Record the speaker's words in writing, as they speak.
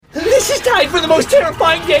is tied for the most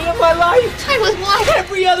terrifying day of my life. Tied with what?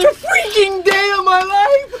 Every other freaking day of my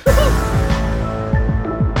life.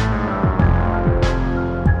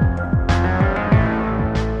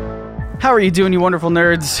 How are you doing, you wonderful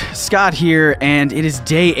nerds? Scott here, and it is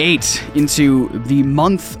day 8 into the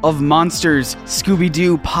Month of Monsters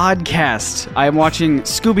Scooby-Doo podcast. I am watching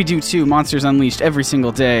Scooby-Doo 2 Monsters Unleashed every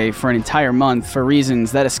single day for an entire month for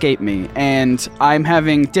reasons that escape me, and I'm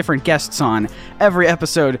having different guests on every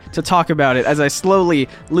episode to talk about it as I slowly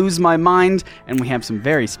lose my mind, and we have some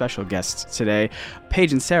very special guests today.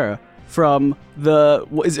 Paige and Sarah from the...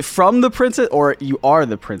 Is it from the princess, or you are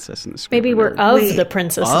the princess in the Scrivener? Maybe we're of the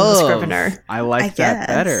princess and the Scrivener. I like that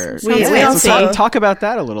better. We'll see. Talk about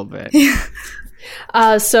that a little bit.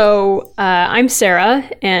 So I'm Sarah,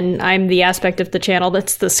 and I'm the aspect of the channel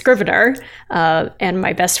that's the Scrivener, and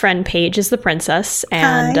my best friend Paige is the princess,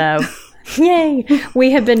 and yay!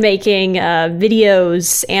 We have been making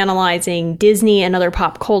videos analyzing Disney and other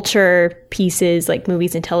pop culture pieces like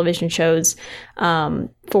movies and television shows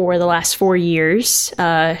for the last 4 years.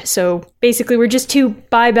 So basically, we're just two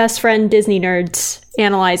best friend Disney nerds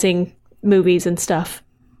analyzing movies and stuff.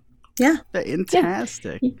 Yeah.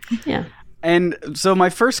 Fantastic. Yeah. And so my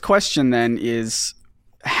first question then is,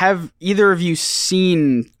 have either of you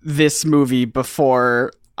seen this movie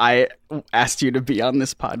before I asked you to be on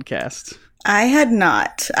this podcast? I had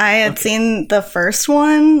not. I had seen the first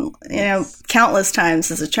one, countless times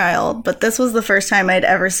as a child, but this was the first time I'd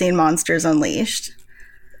ever seen Monsters Unleashed.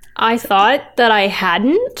 I thought that I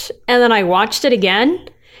hadn't, and then I watched it again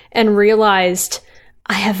and realized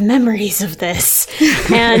I have memories of this.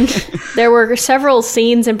 And there were several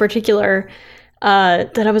scenes in particular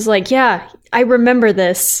that I was like, yeah, I remember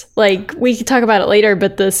this. Like, we could talk about it later,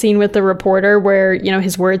 but the scene with the reporter where,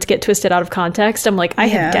 his words get twisted out of context, I'm like, I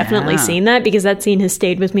have definitely seen that because that scene has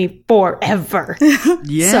stayed with me forever.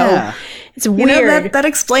 Yeah. So it's weird. That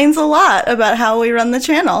explains a lot about how we run the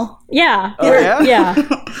channel. Yeah. Oh, yeah? Yeah.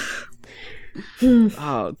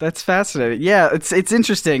 Oh, that's fascinating. Yeah, it's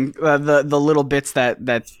interesting, the little bits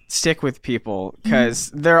that stick with people,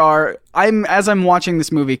 because as I'm watching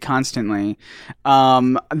this movie constantly,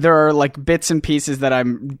 there are like bits and pieces that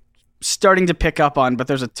I'm starting to pick up on, but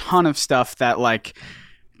there's a ton of stuff that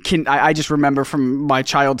I just remember from my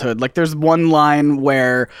childhood. Like, there's one line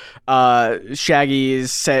where Shaggy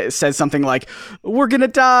says something like, "We're gonna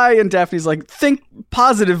die," and Daphne's like, "Think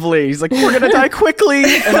positively." He's like, "We're gonna die quickly,"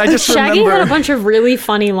 and I just Shaggy remember had a bunch of really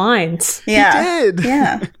funny lines. Yeah, he did.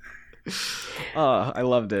 Yeah. Oh, I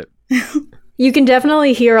loved it. You can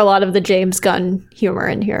definitely hear a lot of the James Gunn humor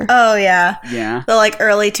in here. Oh yeah, Yeah. the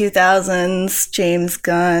early 2000s James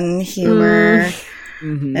Gunn humor.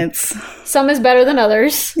 Mm-hmm. It's Some is better than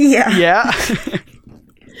others. Yeah.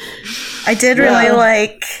 I did really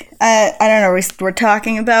like. I don't know. We're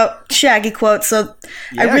talking about Shaggy quotes, so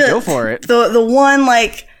Yeah, I really go for it. The one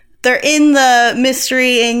they're in the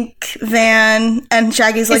Mystery Inc. van, and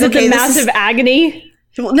Shaggy's like, Is it "Okay, the this massive agony?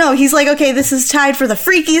 No, he's like, okay, this is tied for the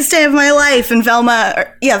freakiest day of my life. And Velma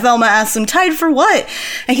asks him, tied for what?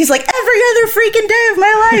 And he's like, every other freaking day of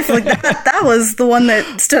my life. Like, that was the one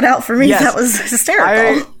that stood out for me. Yes. That was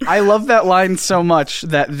hysterical. I love that line so much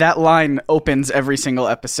that line opens every single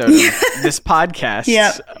episode of this podcast.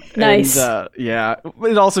 Yeah. Nice. And,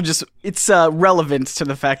 it also it's relevant to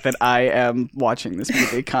the fact that I am watching this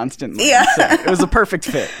movie constantly. Yeah. So it was a perfect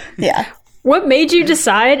fit. Yeah. What made you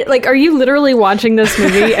decide? Like, are you literally watching this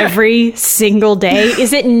movie every single day?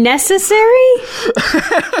 Is it necessary?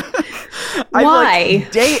 Why?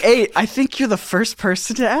 Day 8, I think you're the first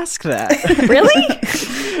person to ask that.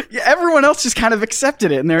 Really? Yeah, everyone else just kind of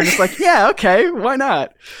accepted it, and they were just like, yeah, okay, why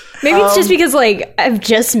not? Maybe it's just because, I've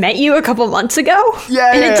just met you a couple months ago.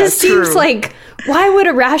 Yeah, and it just seems true. like, why would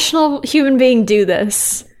a rational human being do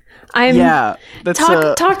this?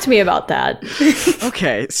 Talk to me about that.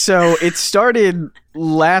 Okay, so it started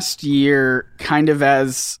last year kind of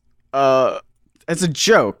as a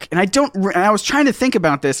joke, and I was trying to think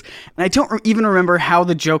about this, and I don't even remember how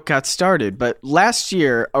the joke got started, but last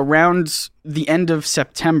year, around the end of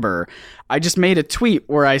September, I just made a tweet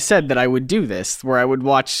where I said that I would do this, where I would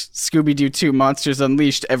watch Scooby-Doo 2 Monsters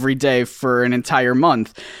Unleashed every day for an entire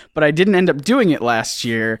month, but I didn't end up doing it last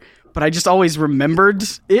year. But I just always remembered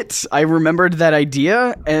it. I remembered that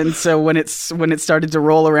idea, and so when it started to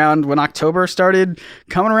roll around, when October started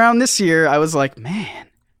coming around this year, I was like, man,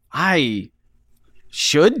 I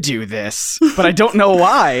should do this, but I don't know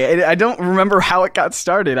why. I don't remember how it got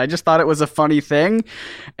started. I just thought it was a funny thing,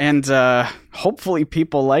 and hopefully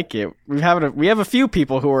people like it. We have a few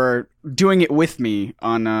people who are doing it with me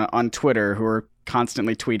on Twitter who are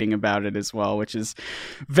constantly tweeting about it as well, which is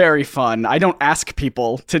very fun. I don't ask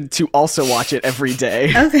people to also watch it every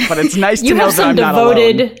day, but it's nice to know that I'm not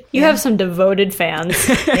alone. You have some devoted fans.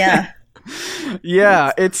 Yeah.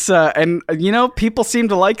 Yeah, it's and people seem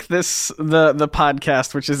to like the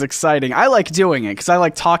podcast, which is exciting. I like doing it because I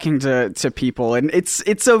like talking to people, and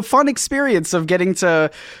it's a fun experience of getting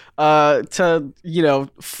to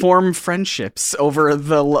form friendships over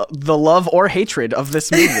the love or hatred of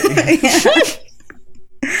this movie.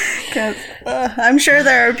 Because I'm sure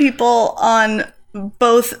there are people on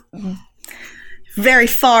both very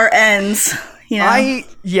far ends. Any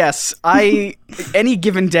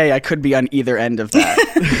given day I could be on either end of that.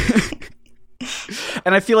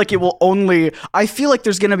 And I feel like I feel like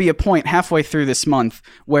there's going to be a point halfway through this month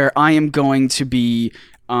where I am going to be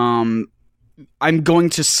I'm going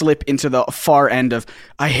to slip into the far end of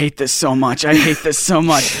I hate this so much.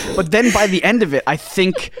 But then by the end of it, I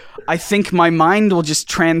think my mind will just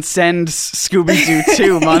transcend Scooby-Doo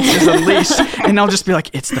 2 Monsters Unleashed, and I'll just be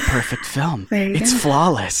like, it's the perfect film. It's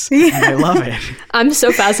flawless. Yeah. And I love it. I'm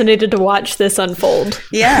so fascinated to watch this unfold.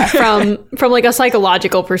 Yeah. From like a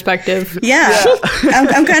psychological perspective. Yeah.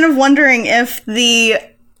 I'm kind of wondering if the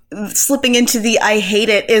slipping into the I hate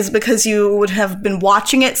it is because you would have been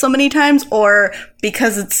watching it so many times, or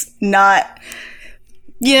because it's not,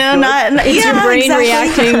 it's your brain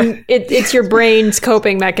reacting. It's your brain's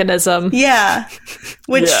coping mechanism. Yeah.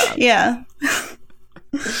 Which, yeah.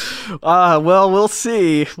 Well, we'll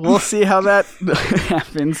see. We'll see how that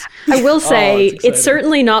happens. I will say, it's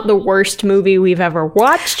certainly not the worst movie we've ever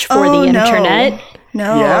watched for the internet.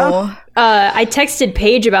 No. Yeah? I texted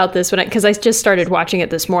Paige about this because I just started watching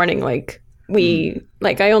it this morning. I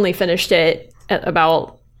only finished it at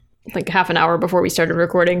about half an hour before we started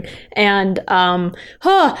recording, and I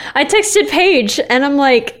texted Paige and I'm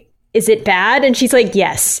like, "Is it bad?" And she's like,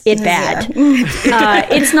 "Yes, it's bad.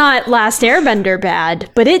 It's not Last Airbender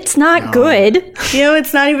bad, but it's not good.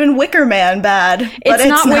 It's not even Wicker Man bad. It's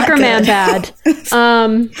not Wicker Man bad.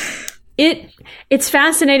 It's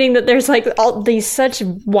fascinating that there's all these such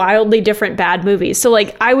wildly different bad movies. So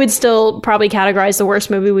I would still probably categorize the worst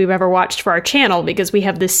movie we've ever watched for our channel, because we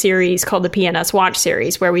have this series called the PNS Watch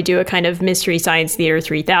series, where we do a kind of Mystery Science Theater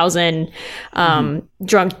 3000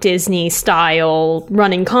 drunk Disney style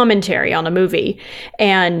running commentary on a movie.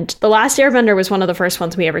 And The Last Airbender was one of the first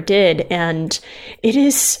ones we ever did, and it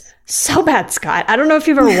is so bad, Scott. I don't know if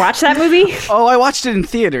you've ever watched that movie. Oh, I watched it in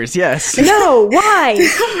theaters, yes. No, why?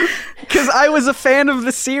 Because I was a fan of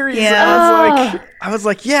the series. Yeah. I was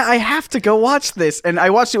like, yeah, I have to go watch this. And I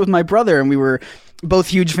watched it with my brother, and we were both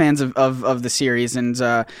huge fans of the series. And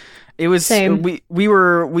it was Same. We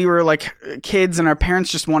were like kids, and our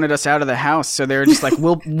parents just wanted us out of the house. So they were just like,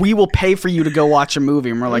 we will pay for you to go watch a movie.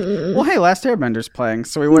 And we're like, well, hey, Last Airbender's playing.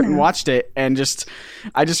 So we went and watched it, and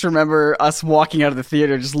I just remember us walking out of the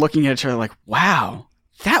theater, just looking at each other like, wow,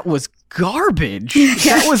 that was garbage.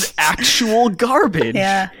 That was actual garbage.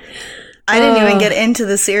 Yeah. I didn't even get into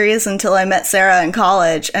the series until I met Sarah in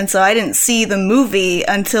college, and so I didn't see the movie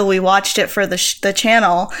until we watched it for the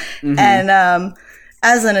channel. And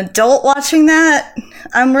as an adult watching that,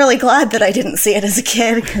 I'm really glad that I didn't see it as a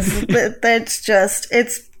kid, because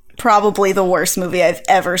it's probably the worst movie I've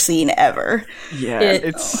ever seen ever. Yeah,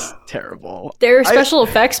 it's terrible. Their special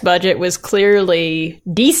effects budget was clearly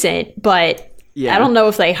decent, but I don't know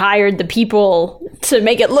if they hired the people to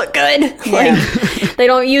make it look good. They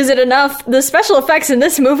don't use it enough. The special effects in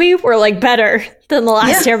this movie were better than The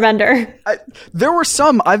Last Airbender. There were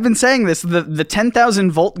some. I've been saying this. The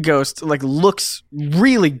 10,000 volt ghost looks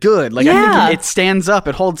really good. I think it stands up.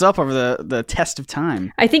 It holds up over the test of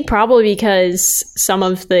time. I think probably because some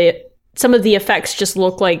of the effects just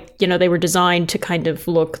look like, they were designed to kind of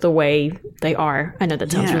look the way they are. I know that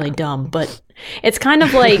sounds really dumb, but it's kind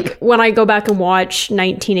of like when I go back and watch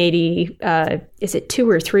 1980, is it 2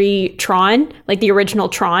 or 3 Tron, the original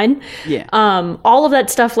Tron? Yeah. All of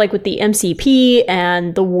that stuff, with the MCP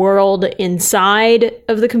and the world inside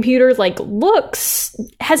of the computer,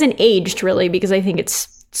 hasn't aged really, because I think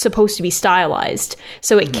it's supposed to be stylized,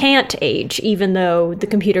 so it can't age, even though the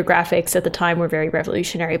computer graphics at the time were very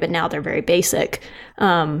revolutionary, but now they're very basic.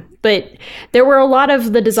 But there were a lot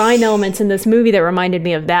of the design elements in this movie that reminded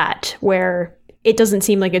me of that, where it doesn't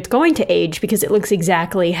seem like it's going to age because it looks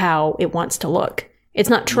exactly how it wants to look. It's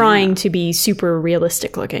not trying to be super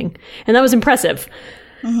realistic looking, and that was impressive.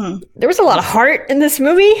 There was a lot of heart in this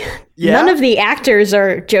movie. None of the actors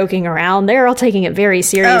are joking around. They're all taking it very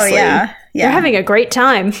seriously. Oh, yeah. They're having a great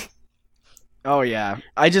time. Oh yeah,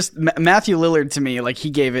 Matthew Lillard to me, like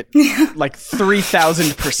he gave it like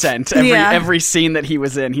 3,000% every scene that he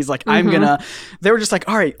was in. He's like, they were just like,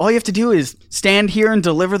 all right, all you have to do is stand here and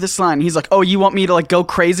deliver this line. He's like, oh, you want me to like go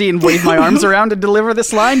crazy and wave my arms around to deliver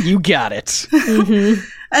this line? You got it.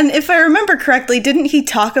 And if I remember correctly, didn't he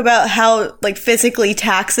talk about how like physically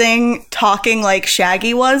taxing talking like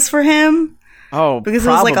Shaggy was for him? Oh, because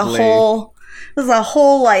probably. It was a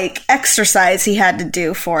whole like exercise he had to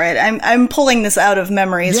do for it. I'm pulling this out of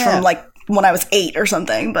memories from like when I was 8 or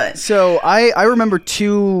something. But so I remember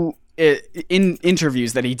 2 in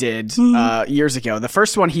interviews that he did years ago. The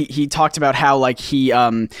first one he talked about how like he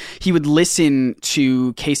would listen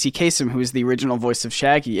to Casey Kasem, who is the original voice of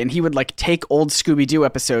Shaggy, and he would like take old Scooby-Doo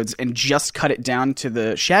episodes and just cut it down to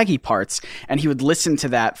the Shaggy parts, and he would listen to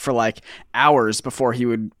that for like hours before he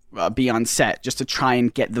would be on set, just to try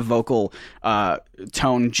and get the vocal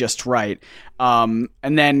tone just right. And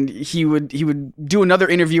then he would do another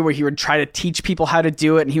interview where he would try to teach people how to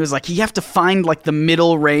do it, and he was like, you have to find like the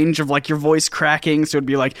middle range of like your voice cracking, so it'd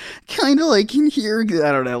be like kind of like in here,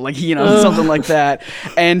 I don't know, like, you know, something like that.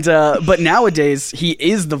 And but nowadays he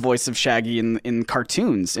is the voice of Shaggy in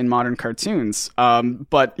cartoons, in modern cartoons.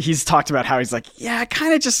 But he's talked about how he's like, yeah, I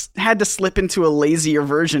kind of just had to slip into a lazier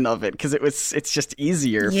version of it because it's just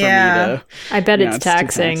easier for me to. I bet it's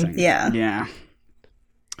taxing. Yeah,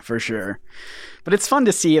 for sure. But it's fun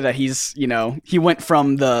to see that he's, you know, he went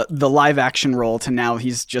from the live action role to now he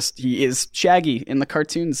is Shaggy in the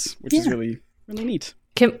cartoons, which is really, really neat.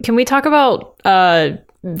 Can we talk about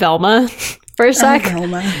Velma for a sec?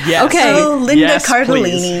 Velma. Yes. Okay. Oh, Linda Yes,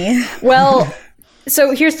 Cardellini. Well,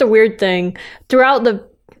 so here's the weird thing. Throughout the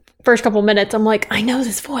first couple minutes, I'm like, I know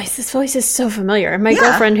this voice. This voice is so familiar. And my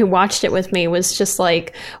girlfriend who watched it with me was just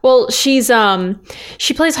like, well, she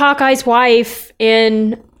plays Hawkeye's wife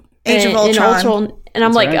in Age of Ultron. And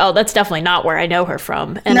I'm like, right. oh, that's definitely not where I know her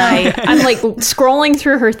from. And I'm like scrolling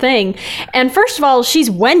through her thing. And first of all,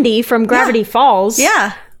 she's Wendy from Gravity Falls.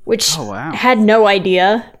 Yeah. Which had no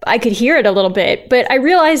idea. I could hear it a little bit. But I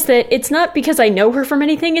realized that it's not because I know her from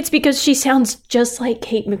anything. It's because she sounds just like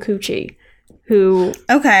Kate Micucci. As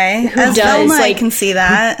Velma, I can see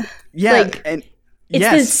that. Yeah, like, and it's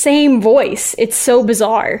the same voice. It's so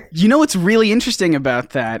bizarre. You know what's really interesting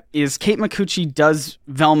about that is Kate Micucci does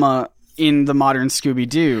Velma in the modern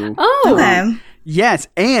Scooby-Doo. Oh, Okay. Yes,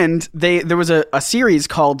 and there was a series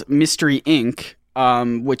called Mystery Inc.,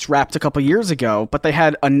 which wrapped a couple years ago, but they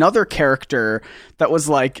had another character that was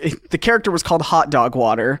like, the character was called Hot Dog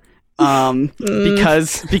Water.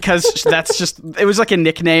 Because that's just, it was like a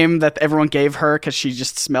nickname that everyone gave her because she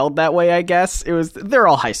just smelled that way, I guess. They're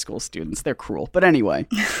all high school students. They're cruel. But anyway,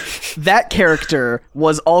 that character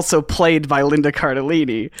was also played by Linda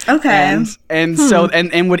Cardellini. Okay. And so,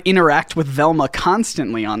 and would interact with Velma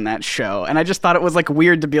constantly on that show. And I just thought it was like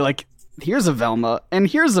weird to be like, here's a Velma and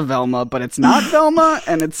here's a Velma, but it's not Velma.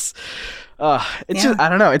 And it's just, I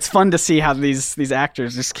don't know. It's fun to see how these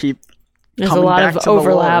actors just keep there's a lot of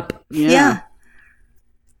overlap. Yeah.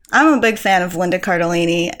 I'm a big fan of Linda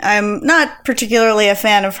Cardellini. I'm not particularly a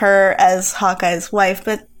fan of her as Hawkeye's wife,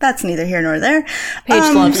 but that's neither here nor there.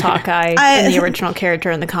 Paige loves Hawkeye in the original character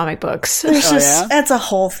in the comic books. It's a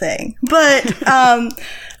whole thing. But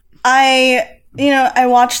I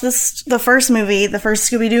watched the first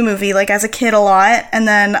Scooby-Doo movie, like as a kid a lot, and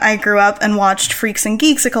then I grew up and watched Freaks and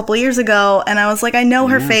Geeks a couple years ago, and I was like, I know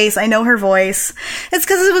her face, I know her voice. It's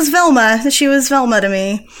because it was Velma. She was Velma to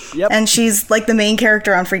me. Yep. And she's like the main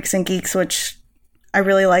character on Freaks and Geeks, which I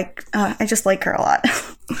really like. I just like her a lot.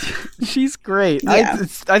 She's great. Yeah.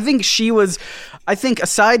 I think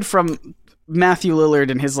aside from Matthew Lillard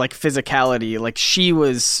and his like physicality, like she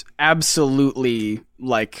was absolutely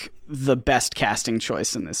like the best casting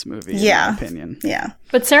choice in this movie, in my opinion. Yeah.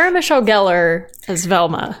 But Sarah Michelle Gellar as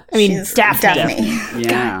Velma. I mean, She's Daphne.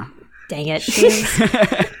 Yeah. God, dang it.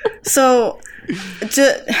 So,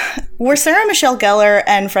 were Sarah Michelle Gellar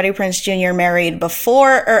and Freddie Prinze Jr. married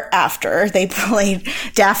before or after they played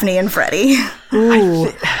Daphne and Freddie? Ooh.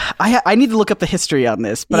 I need to look up the history on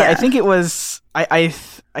this, but I think it was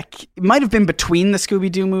it might have been between the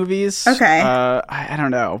Scooby-Doo movies. Okay. I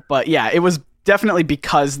don't know, but yeah, it was definitely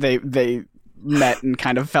because they met and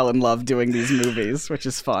kind of fell in love doing these movies, which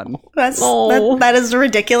is fun. That is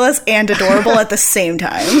ridiculous and adorable at the same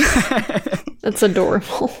time. That's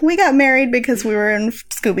adorable. We got married because we were in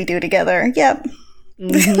Scooby-Doo together. Yep.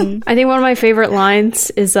 Mm-hmm. I think one of my favorite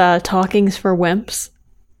lines is "Talking's for wimps."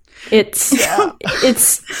 It's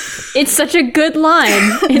such a good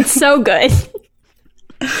line. It's so good.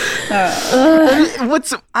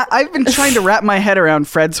 I've been trying to wrap my head around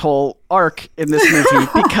Fred's whole arc in this movie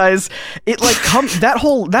because it like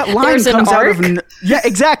that line There's an comes out arc? of yeah,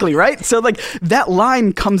 exactly, right? So like that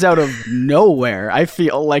line comes out of nowhere. I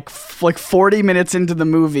feel like 40 minutes into the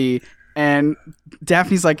movie, and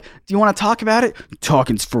Daphne's like, "Do you want to talk about it?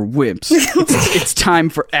 Talking's for wimps. It's time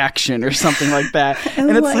for action," or something like that.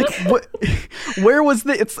 And it's like, what? Where was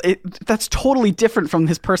the? That's totally different from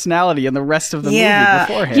his personality and the rest of the movie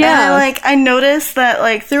beforehand. Yeah, like I noticed that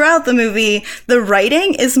like throughout the movie, the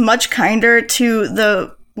writing is much kinder to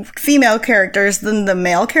the female characters than the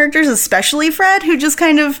male characters, especially Fred, who just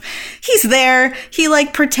kind of he's there. He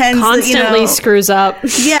like pretends Constantly that, screws up.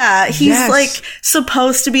 Yeah, he's like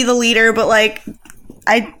supposed to be the leader, but like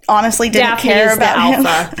I honestly didn't Daphne care is about the him.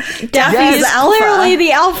 alpha. Daphne Daphne is is the alpha. clearly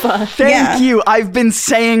the alpha. Thank you. I've been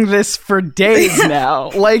saying this for days now.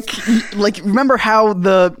 like remember how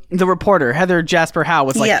the reporter Heather Jasper Howe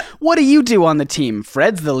was like, "What do you do on the team?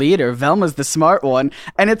 Fred's the leader. Velma's the smart one."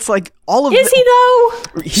 And it's like all of Is he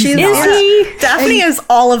though? He's Is not. he? Daphne is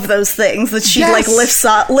all of those things that she like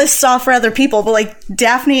lists off for other people, but like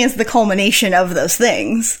Daphne is the culmination of those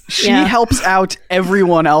things. She helps out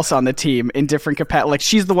everyone else on the team in different capacities. Like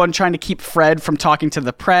she's the one trying to keep Fred from talking to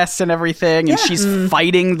the press and everything, and she's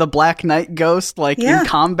fighting the Black Knight ghost in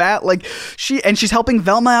combat. Like she's helping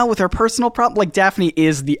Velma out with her personal problem. Like Daphne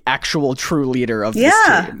is the actual true leader of this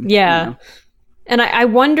team. Yeah. You know? And I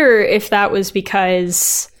wonder if that was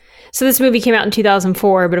because. So this movie came out in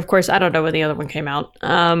 2004, but of course I don't know when the other one came out.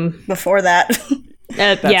 Before that.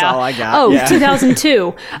 That's all I got. Oh,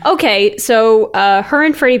 2002. Okay, so her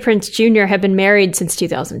and Freddie Prinze Jr. have been married since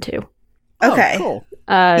 2002. Okay. Oh, cool.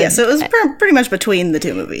 So it was pretty much between the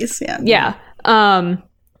two movies. Yeah. Yeah.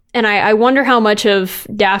 And I wonder how much of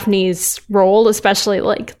Daphne's role, especially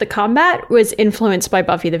like the combat, was influenced by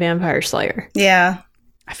Buffy the Vampire Slayer. Yeah.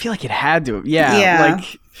 I feel like it had to. Yeah.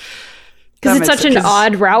 Like. Because it's such an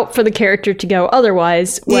odd route for the character to go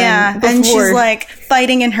otherwise. And she's like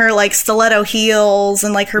fighting in her like stiletto heels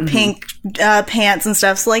and like her pink pants and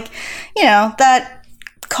stuff. So like, that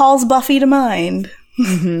calls Buffy to mind.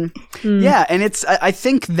 Yeah, and I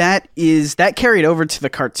think that carried over to the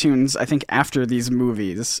cartoons, I think, after these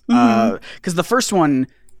movies. Because the first one,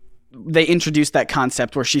 they introduced that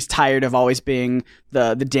concept where she's tired of always being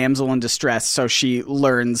the damsel in distress, so she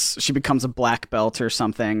becomes a black belt or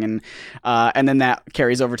something, and then that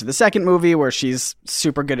carries over to the second movie where she's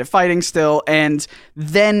super good at fighting still, and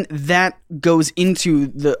then that goes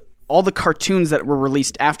into all the cartoons that were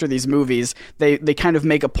released after these movies. They kind of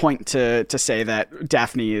make a point to say that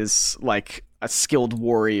Daphne is like a skilled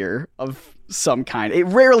warrior of some kind. It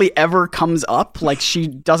rarely ever comes up. Like she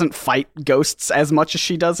doesn't fight ghosts as much as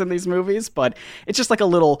she does in these movies, but it's just like a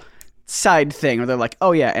little side thing where they're like,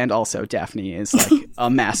 oh yeah, and also Daphne is like a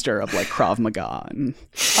master of like Krav Maga.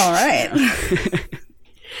 All right.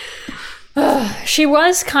 She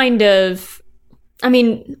was kind of, I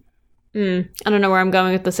mean, I don't know where I'm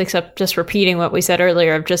going with this except just repeating what we said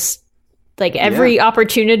earlier of just like every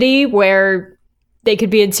opportunity where they could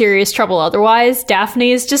be in serious trouble otherwise,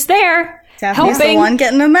 Daphne is just there. Daphne's the one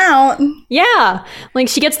getting them out. Yeah. Like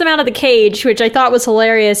she gets them out of the cage, which I thought was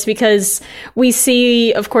hilarious because we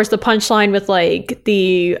see, of course, the punchline with like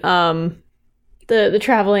the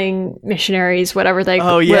traveling missionaries, whatever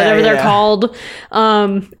they're called,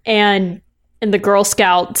 and the Girl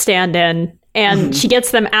Scout stand-in, and she gets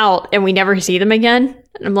them out, and we never see them again.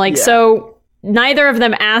 And I'm like, so neither of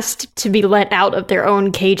them asked to be let out of their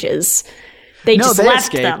own cages. They just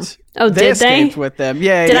left escaped. them. Oh, they did they? Escaped with them.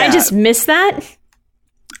 Yeah. Did I just miss that?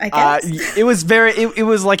 I guess. It was it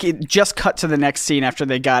was like it just cut to the next scene after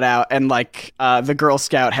they got out, and like the Girl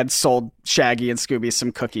Scout had sold Shaggy and Scooby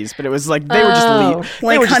some cookies, but it was like they were just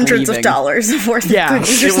like hundreds of dollars worth of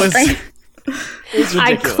cookies or something. It was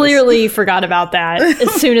I clearly forgot about that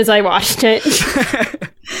as soon as I watched it.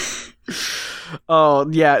 Oh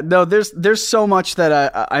yeah, no. There's so much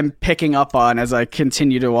that I'm picking up on as I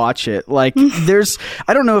continue to watch it. Like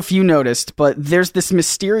I don't know if you noticed, but there's this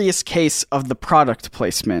mysterious case of the product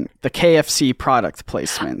placement, the KFC product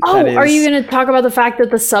placement. Oh, are you going to talk about the fact that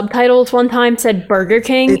the subtitles one time said Burger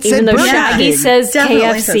King, even though Shaggy says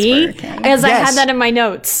KFC? Because I had that in my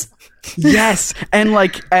notes. Yes, and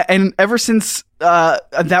ever since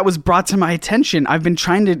that was brought to my attention, I've been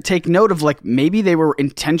trying to take note of like maybe they were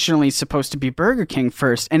intentionally supposed to be Burger King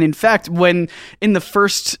first. And in fact, when in the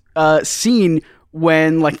first scene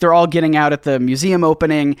when like they're all getting out at the museum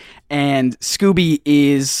opening and Scooby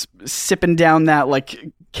is sipping down that like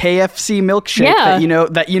KFC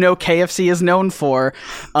milkshake that KFC is known for,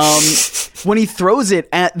 when he throws it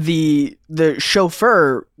at the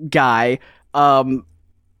chauffeur guy,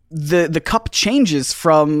 the cup changes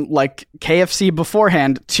from like KFC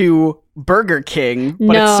beforehand to Burger King, but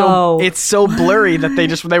No. it's so blurry that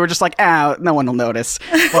they were just like, no one will notice.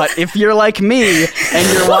 But if you're like me and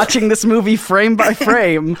you're watching this movie frame by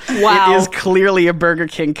frame, Wow. it is clearly a Burger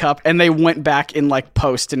King cup, and they went back in like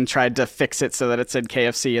post and tried to fix it so that it said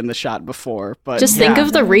KFC in the shot before. But Just think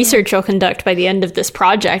of the research you'll conduct by the end of this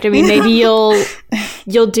project. I mean, maybe you'll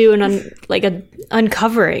do an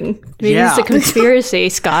uncovering. Maybe it's a conspiracy,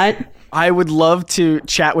 Scott. I would love to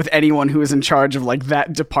chat with anyone who is in charge of like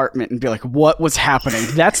that department and be like, what was happening?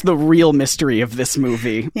 That's the real mystery of this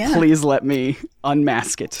movie. Yeah. Please let me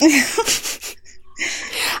unmask it.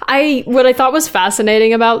 What I thought was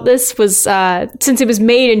fascinating about this was since it was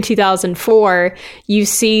made in 2004, you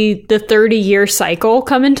see the 30-year cycle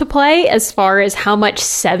come into play as far as how much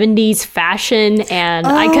 70s fashion and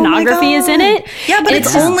iconography is in it. Yeah, but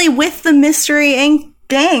it's only with the Mystery Inc.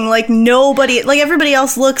 Gang. Like nobody, like everybody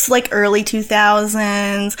else looks like early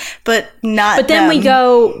 2000s, but not. But then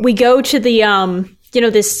them. we go to the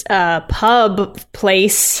this pub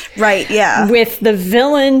place, Right, yeah. with the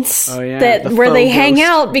villains the where they faux hang ghost.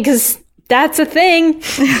 out because that's a thing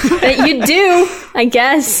that you do, I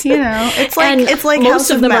guess. You know, it's like And it's like most House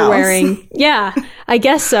of them Mouse. are wearing, yeah, I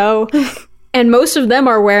guess so. And most of them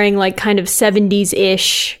are wearing like kind of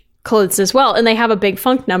 70s-ish clothes as well, and they have a big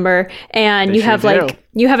funk number, and you sure have do. like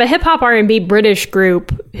you have a hip hop R&B British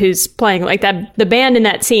group who's playing like that. The band in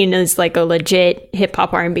that scene is like a legit hip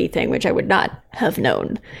hop R&B thing, which I would not have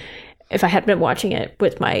known if I had been watching it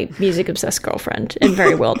with my music obsessed girlfriend and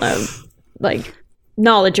very well known, like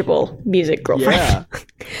knowledgeable music girlfriend.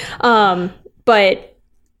 Yeah. But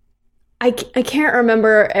I can't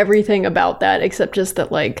remember everything about that except just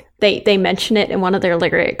that like they mention it in one of their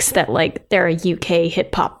lyrics that like they're a UK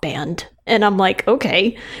hip hop band, and I'm like,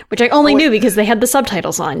 okay, which I only knew because they had the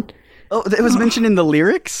subtitles on. Oh, it was mentioned in the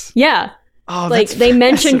lyrics? Yeah, Oh, like that's they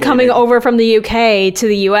mentioned coming fascinating. over from the UK to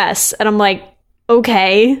the US, and I'm like,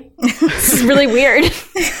 okay, this is really weird.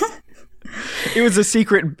 It was a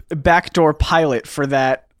secret backdoor pilot for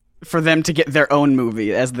that, for them to get their own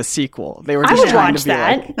movie as the sequel. They were just would trying watch to be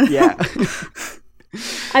that. like, yeah.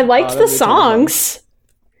 I liked the songs,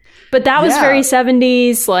 but that was Yeah. very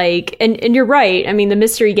 70s. Like, and you're right. I mean, the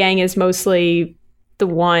Mystery Gang is mostly the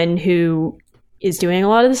one who is doing a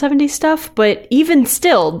lot of the 70s stuff, but even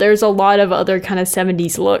still, there's a lot of other kind of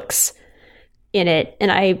 70s looks in it.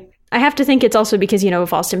 And I have to think it's also because,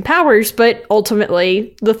 of Austin Powers, but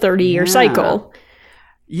ultimately the 30-year cycle.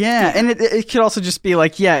 Yeah, and it could also just be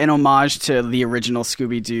like, an homage to the original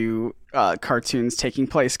Scooby-Doo cartoons taking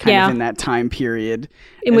place kind of in that time period.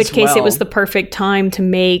 In which case it was the perfect time to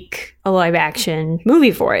make a live-action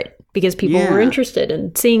movie for it, because people were interested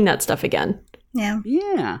in seeing that stuff again. Yeah.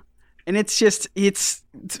 Yeah. And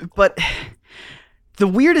but the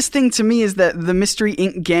weirdest thing to me is that the Mystery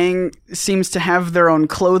Inc. gang seems to have their own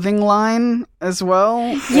clothing line as well.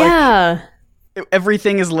 Yeah.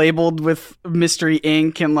 Everything is labeled with Mystery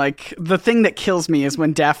Inc. And like the thing that kills me is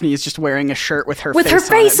when Daphne is just wearing a shirt with her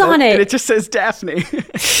face on it. And it just says Daphne.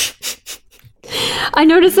 I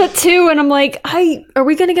noticed that too, and I'm like, are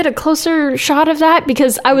we going to get a closer shot of that?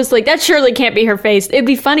 Because I was like, that surely can't be her face. It'd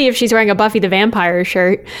be funny if she's wearing a Buffy the Vampire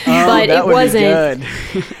shirt, but it wasn't.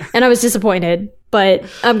 And I was disappointed, but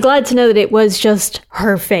I'm glad to know that it was just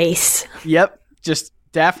her face. Yep, just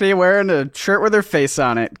Daphne wearing a shirt with her face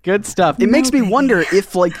on it. Good stuff. It makes me wonder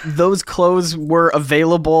if like those clothes were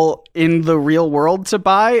available in the real world to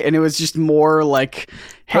buy, and it was just more like,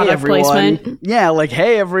 hey Product everyone, placement. yeah, like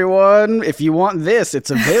hey everyone, if you want this, it's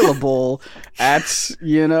available at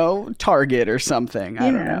Target or something.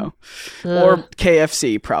 I don't know, or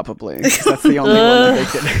KFC probably. 'Cause that's the only one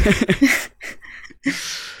that they could.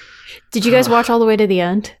 Did you guys watch all the way to the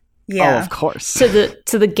end? Yeah. Oh, of course. To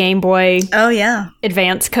the Game Boy Oh, yeah.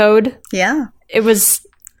 Advance code? Yeah. It was...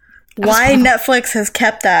 Why Netflix has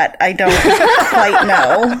kept that, I don't quite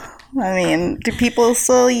know. I mean, do people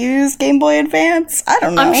still use Game Boy Advance? I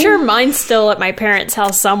don't know. I'm sure mine's still at my parents'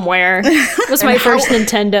 house somewhere. It was my first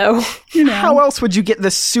Nintendo. How else would you get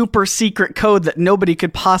the super secret code that nobody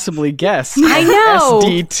could possibly guess? I know!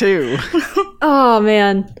 SD2. Oh,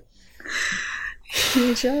 man.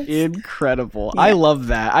 Incredible. I love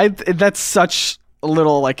that. That's such a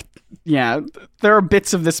little there are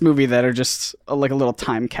bits of this movie that are just like a little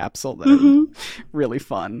time capsule that are really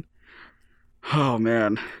fun. Oh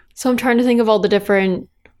man. So I'm trying to think of all the different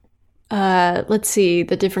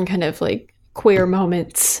the different kind of like queer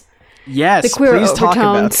moments. Yes, The queer please talk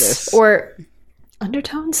about overtones this. or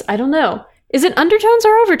undertones? I don't know. Is it undertones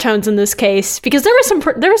or overtones in this case? Because there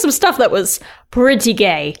was some stuff that was pretty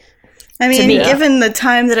gay. I mean, me. given the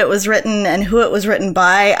time that it was written and who it was written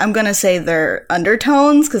by, I'm going to say they're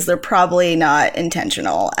undertones because they're probably not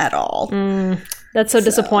intentional at all. That's so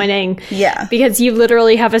disappointing. Yeah. Because you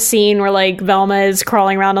literally have a scene where like Velma is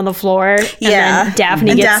crawling around on the floor, and then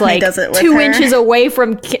Daphne And gets Daphne like does it with 2 her. inches away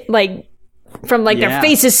from their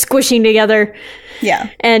faces squishing together. Yeah.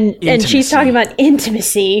 And she's talking about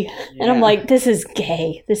intimacy, and I'm like, this is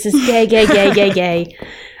gay. This is gay, gay, gay, gay, gay.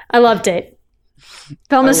 I loved it.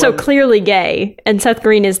 Velma's so clearly gay, and Seth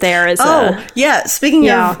Green is there as yeah. Speaking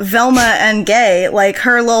of Velma and gay, like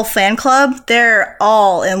her little fan club, they're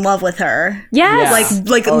all in love with her. Yes.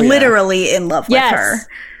 Like literally in love with her.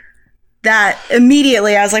 That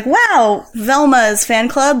immediately I was like, wow, Velma's fan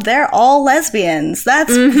club, they're all lesbians.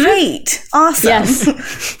 That's great. Awesome.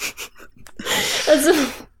 Yes.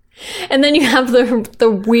 And then you have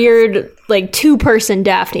the weird like 2-person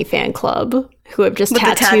Daphne fan club who have just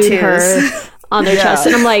tattooed her on their chest,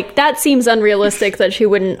 and I'm like, that seems unrealistic that she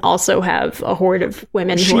wouldn't also have a horde of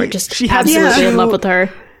women who are just absolutely in love with her.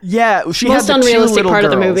 Yeah, she Most had the unrealistic part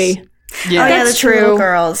girls. of the movie. Yeah, that's the true. Two little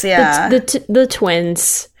girls, yeah. The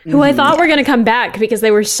twins, who I thought were going to come back because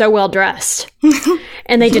they were so well dressed,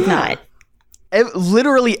 and they did not.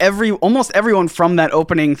 Literally almost everyone from that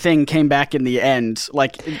opening thing came back in the end.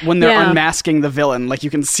 Like when they're unmasking the villain, like you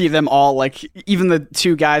can see them all. Like even the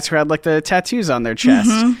 2 guys who had like the tattoos on their chest,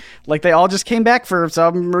 like they all just came back for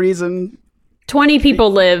some reason. 20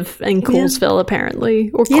 people live in Coolsville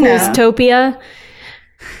apparently, or Coolstopia.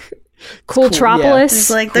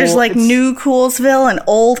 Cooltropolis. There's like new Coolsville and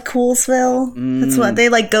old Coolsville. That's what they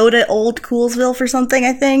like go to old Coolsville for something,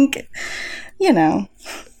 I think. You know.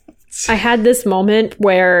 I had this moment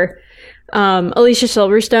where Alicia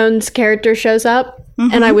Silverstone's character shows up,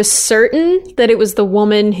 and I was certain that it was the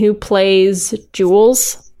woman who plays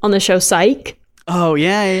Jules on the show Psych. Oh,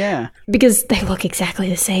 yeah. Because they look exactly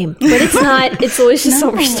the same. But it's not. It's Alicia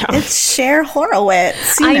Silverstone. It's Cher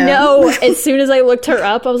Horowitz. I know. As soon as I looked her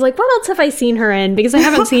up, I was like, what else have I seen her in? Because I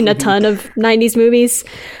haven't seen a ton of 90s movies.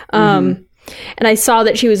 And I saw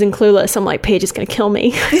that she was in Clueless. I'm like, Paige is going to kill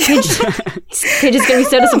me. Paige is going to be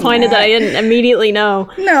so disappointed that I didn't immediately know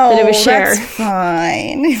that it was Cher. That's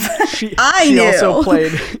fine. She knew. also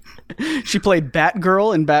played. She played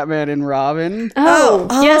Batgirl in Batman and Robin. Oh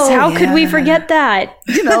yes. How could we forget that?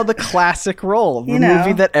 You know, the classic role, the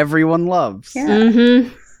movie that everyone loves. Yeah.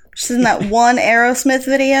 She's in that one Aerosmith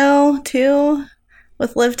video too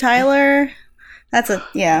with Liv Tyler. That's Oh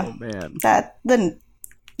man. That the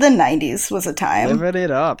 90s was a time. Living it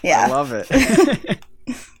up. Yeah. I love it.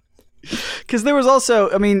 Because there was also,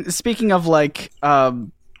 I mean, speaking of like that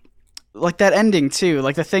ending too,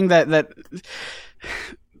 like the thing that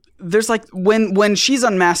there's like when she's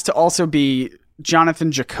unmasked to also be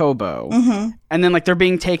Jonathan Jacobo, and then like they're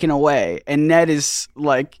being taken away, and Ned is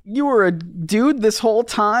like, "You were a dude this whole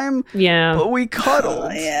time, but we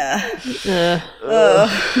cuddled." Ned.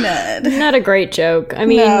 Not a great joke. I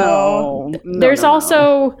mean, there's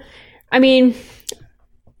also, I mean,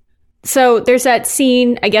 so there's that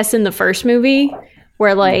scene, I guess, in the first movie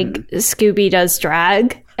where like Scooby does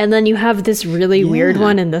drag, and then you have this really weird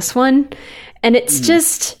one in this one, and it's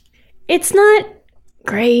just, it's not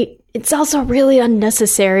great. It's also really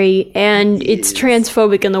unnecessary, and it's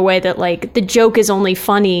transphobic in the way that, like, the joke is only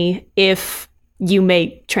funny if you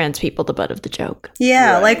make trans people the butt of the joke.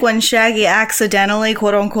 Yeah, like when Shaggy accidentally,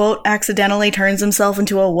 quote unquote, accidentally turns himself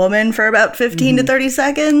into a woman for about 15 to 30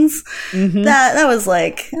 seconds. That was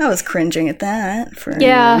like, I was cringing at that.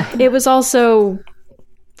 It was also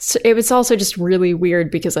just really weird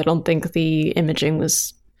because I don't think the imaging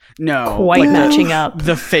was quite matching up.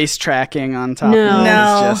 The face tracking on top of it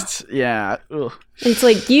was just, ugh. It's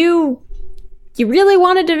like, you really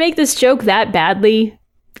wanted to make this joke that badly,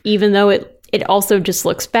 even though it also just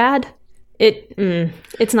looks bad.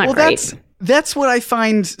 It's not great. That's what I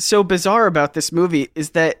find so bizarre about this movie, is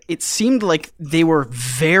that it seemed like they were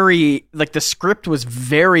the script was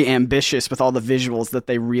very ambitious with all the visuals that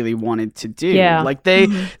they really wanted to do. Yeah. Like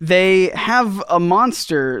they have a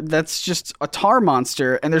monster that's just a tar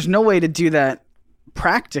monster, and there's no way to do that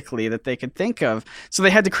practically that they could think of. So they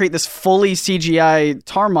had to create this fully CGI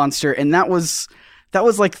tar monster, and that was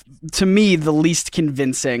like, to me, the least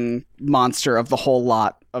convincing monster of the whole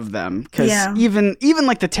lot of them, because even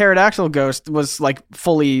like the pterodactyl ghost was like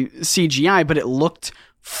fully CGI, but it looked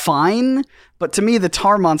fine. But to me, the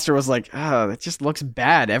tar monster was like, oh, it just looks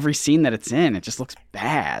bad. Every scene that it's in, it just looks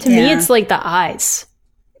bad. To me, it's like the eyes.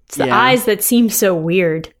 It's the eyes that seem so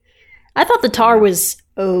weird. I thought the tar was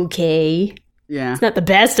okay. Yeah, it's not the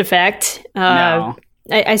best effect. No.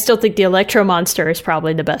 I still think the Electro Monster is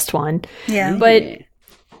probably the best one. Yeah. But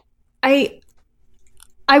I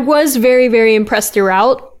I was very, very impressed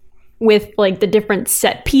throughout with like the different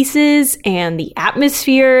set pieces and the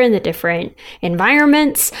atmosphere and the different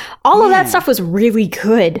environments. All of that stuff was really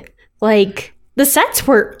good. Like the sets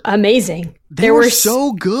were amazing. They were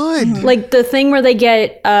so good. Like the thing where they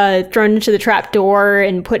get thrown into the trap door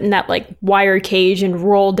and put in that like wire cage and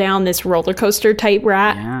roll down this roller coaster type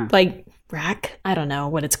rack. I don't know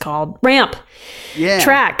what it's called. Ramp. Yeah.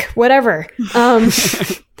 Track. Whatever.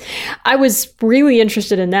 I was really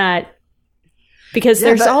interested in that because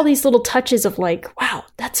there's all these little touches of like, wow,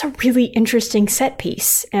 that's a really interesting set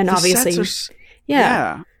piece. And obviously,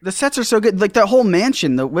 the sets are so good. Like that whole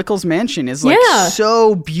mansion, the Wickles mansion is like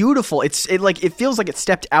so beautiful. It feels like it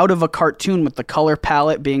stepped out of a cartoon with the color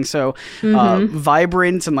palette being so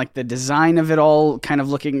vibrant and like the design of it all kind of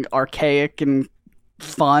looking archaic and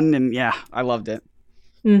fun. And yeah, I loved it.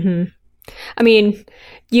 Mm-hmm. I mean,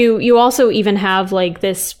 you also even have like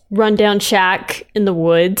this rundown shack in the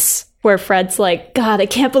woods where Fred's like, God, I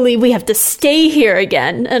can't believe we have to stay here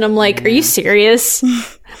again. And I'm like, are you serious?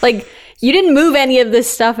 Like, you didn't move any of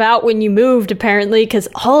this stuff out when you moved, apparently, because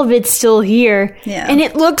all of it's still here. Yeah. And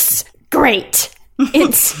it looks great.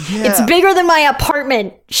 It's bigger than my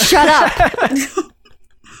apartment. Shut up.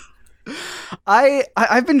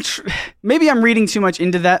 I've been maybe I'm reading too much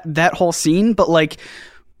into that whole scene, but like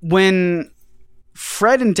when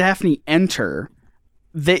Fred and Daphne enter,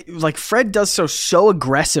 Fred does so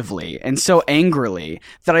aggressively and so angrily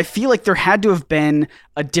that I feel like there had to have been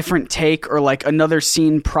a different take or like another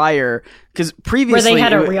scene prior, because previously where they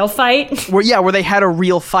had a real fight. Where they had a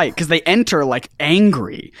real fight because they enter like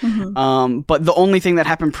angry. But the only thing that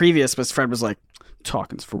happened previous was Fred was like,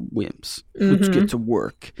 talking's for wimps. Let's get to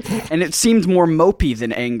work. And it seemed more mopey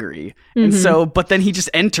than angry. And so, but then he just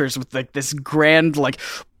enters with like this grand like,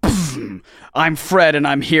 I'm Fred and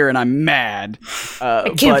I'm here and I'm mad.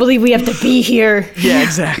 I can't believe we have to be here. Yeah,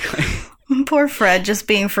 exactly. Poor Fred just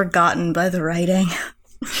being forgotten by the writing.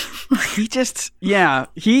 This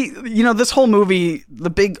whole movie, the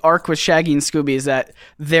big arc with Shaggy and Scooby is that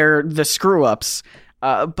they're the screw-ups.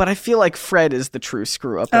 But I feel like Fred is the true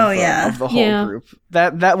screw-up of the whole group.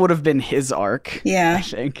 That would have been his arc, I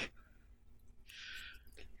think.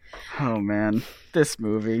 Oh, man. This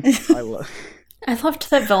movie. I loved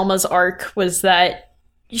that Velma's arc was that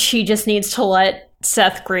she just needs to let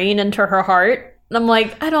Seth Green into her heart. And I'm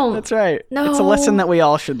like, That's right. No. It's a lesson that we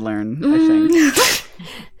all should learn, I think.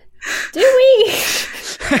 Do we?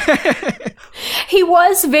 He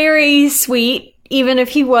was very sweet, even if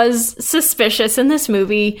he was suspicious in this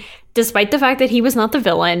movie. Despite the fact that he was not the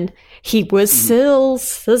villain, he was still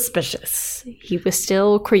suspicious. He was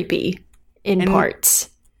still creepy in parts.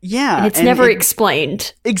 Yeah. And it's never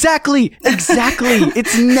explained. Exactly.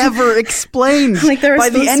 It's never explained. Like by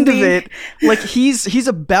the end of it, like he's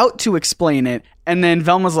about to explain it, and then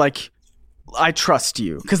Velma's like, I trust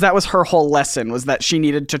you. Because that was her whole lesson, was that she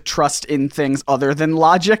needed to trust in things other than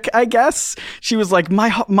logic, I guess. She was like,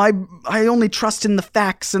 I only trust in the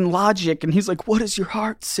facts and logic. And he's like, what does your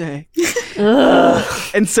heart say?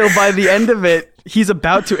 And so by the end of it, he's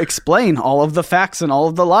about to explain all of the facts and all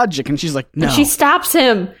of the logic. And she's like, no. And she stops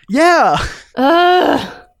him. Yeah.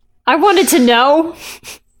 I wanted to know.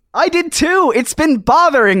 I did too. It's been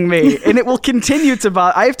bothering me, and it will continue to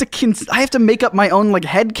bother. I have to make up my own like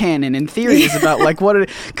headcanon and theories about like what it,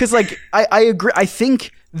 because like I agree. I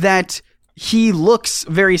think that he looks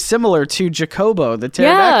very similar to Jacobo, the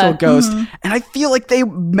pterodactyl ghost, and I feel like they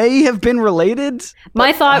may have been related.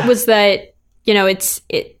 My thought was that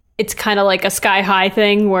it's kind of like a Sky High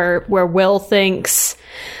thing where Will thinks,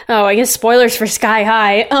 I guess spoilers for Sky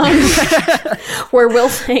High, where Will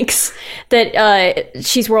thinks that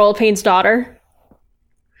she's Royal Pain's daughter.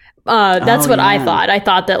 That's what I thought. I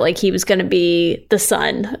thought that like he was going to be the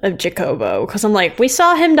son of Jacobo, because I'm like, we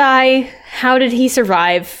saw him die. How did he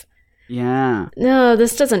survive? Yeah. No,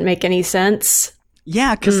 this doesn't make any sense.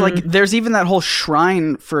 Yeah, because like there's even that whole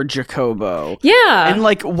shrine for Jacobo. Yeah. And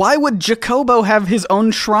like, why would Jacobo have his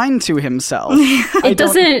own shrine to himself? It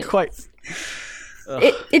doesn't quite.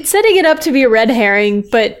 It's setting it up to be a red herring,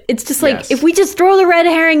 but it's just like, if we just throw the red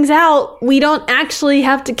herrings out, we don't actually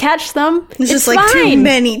have to catch them. It's just like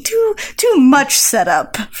fine. too much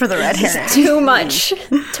setup for the red herring. Too much.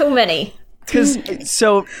 Too many.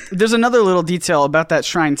 So there's another little detail about that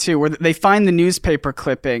shrine too, where they find the newspaper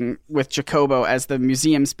clipping with Jacobo as the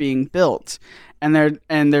museum's being built, and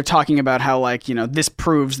they're talking about how like, this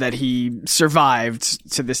proves that he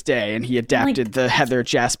survived to this day and he adapted the Heather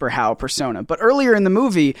Jasper Howe persona. But earlier in the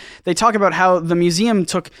movie, they talk about how the museum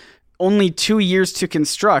took only 2 years to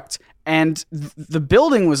construct, and the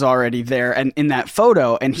building was already there and in that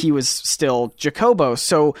photo, and he was still Jacobo.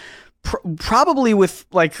 So probably with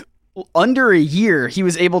like under a year, he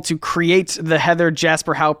was able to create the Heather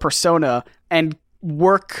Jasper Howe persona and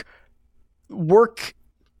work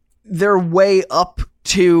their way up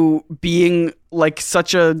to being like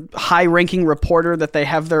such a high-ranking reporter that they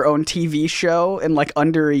have their own TV show in like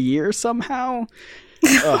under a year somehow.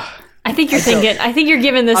 I think you're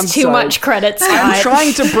giving this I'm too sorry. much credit, Scott. I'm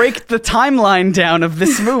trying to break the timeline down of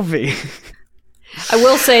this movie. I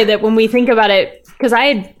will say that when we think about it, because I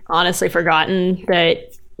had honestly forgotten that,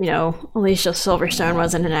 you know, Alicia Silverstone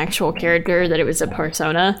wasn't an actual character, that it was a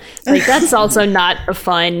persona. Like, that's also not a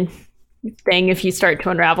fun thing if you start to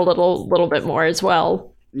unravel it a little bit more as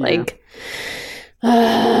well. Yeah. Like,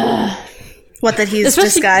 What, that he's Especially-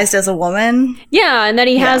 disguised as a woman? yeah, and that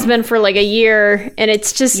he has been for like a year, and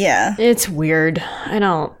it's just, Yeah. it's weird. I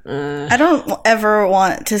don't ever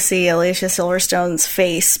want to see Alicia Silverstone's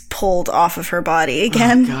face pulled off of her body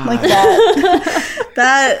again God. like that.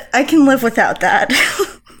 That I can live without that.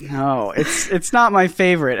 No, it's not my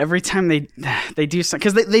favorite. Every time they do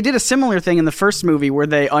something, because they did a similar thing in the first movie where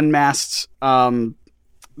they unmasked the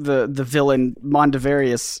villain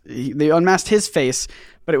Mondavarius. They unmasked his face,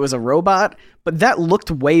 but it was a robot. But that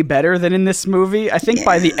looked way better than in this movie. I think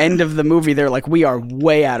by the end of the movie, they're like, we are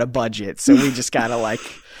way out of budget, so we just gotta like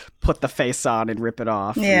put the face on and rip it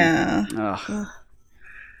off. Yeah. Ugh.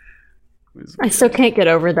 I still can't get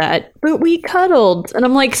over that. But we cuddled. And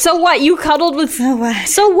I'm like, so what? You cuddled with... So what?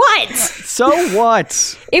 So what? So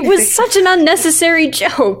what? It was such an unnecessary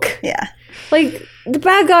joke. Yeah. Like, the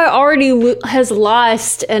bad guy already has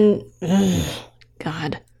lost, and...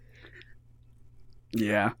 God.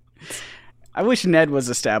 Yeah. I wish Ned was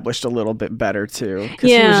established a little bit better too, because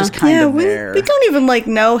he was Yeah. just kind of we there. don't even like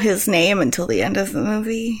know his name until the end of the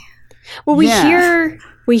movie. Well, we Yeah.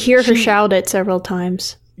 hear her shout it several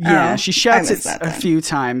times. Yeah, Oh, she shouts I it missed that a then. few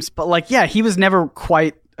times, but like, yeah, he was never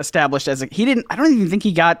quite established as I don't even think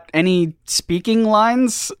he got any speaking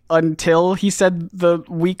lines until he said the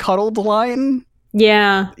 "we cuddled" line.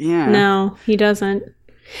 Yeah. Yeah. No, he doesn't.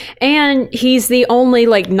 And he's the only,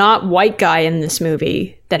 like, not white guy in this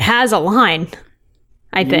movie that has a line,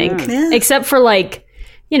 I think. Yeah. Except for, like,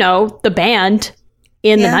 you know, the band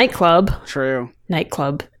in the Yeah.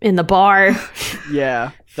 nightclub, in the bar.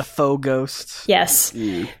 Yeah, the faux ghost. Yes.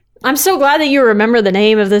 I'm so glad that you remember the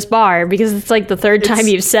name of this bar, because it's like the third time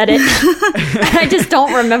you've said it. I just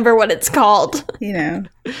don't remember what it's called. You know.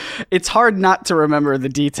 It's hard not to remember the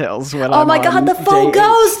details when Oh I'm my on god, the faux date.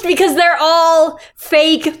 ghost, because they're all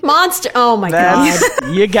fake monster. Oh my god. That's,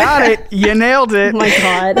 you got it. You nailed it. Oh my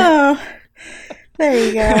god. Oh, there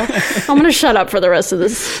you go. I'm gonna shut up for the rest of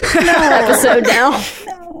this episode now.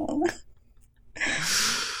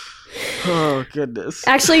 Oh goodness.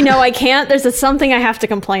 Actually, no, I can't. There's something I have to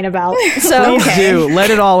complain about. So Please do.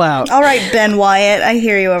 Let it all out. All right, Ben Wyatt, I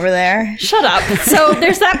hear you over there. shut up. So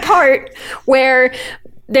there's that part where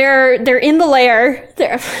they're in the lair.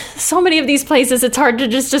 There are so many of these places, it's hard to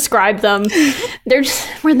just describe them. They're just,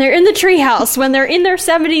 when they're in the treehouse, when they're in their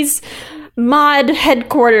 70s mod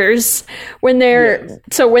headquarters, when they're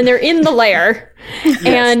in the lair,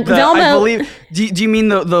 and Velma. I believe. Do you mean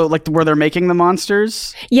the like where they're making the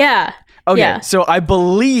monsters? Yeah. Okay, Yeah. so I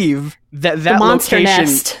believe that monster location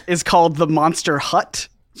nest. is called the Monster Hut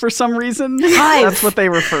for some reason. Hive. That's what they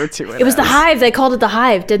refer to it. It was the Hive. They called it the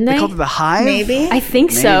Hive, didn't they? They called it the Hive. Maybe. I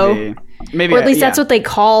think so. Maybe. Or at least yeah. that's what they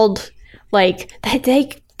called. Like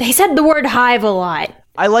they said the word hive a lot.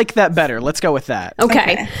 I like that better. Let's go with that.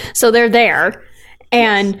 Okay. So they're there.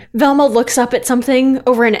 And Velma looks up at something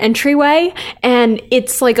over an entryway, and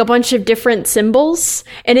it's like a bunch of different symbols,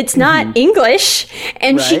 and it's not English,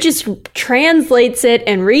 and she Right. just translates it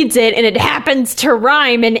and reads it, and it happens to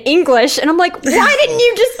rhyme in English, and I'm like, why didn't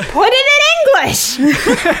you just put it in English?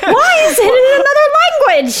 Why is it in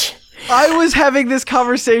another language? I was having this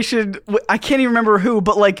conversation. I can't even remember who,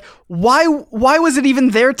 but like, why was it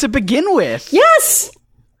even there to begin with? Yes.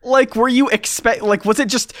 Like, were you like, was it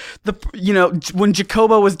just when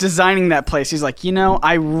Jacobo was designing that place, he's like,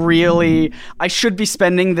 I should be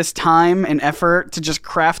spending this time and effort to just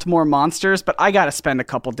craft more monsters, but I gotta spend a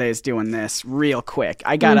couple days doing this real quick.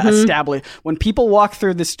 I gotta establish, when people walk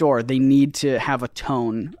through this door, they need to have a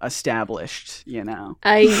tone established,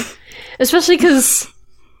 Especially because,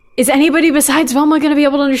 is anybody besides Velma going to be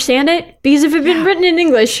able to understand it? Because if it had been written in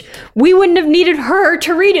English, we wouldn't have needed her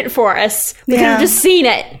to read it for us. We could have just seen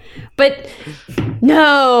it. But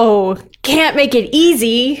no, can't make it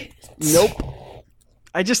easy. Nope.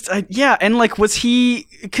 And like, was he,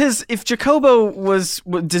 because if Jacobo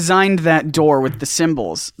designed that door with the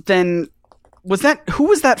symbols, then who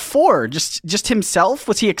was that for? Just himself?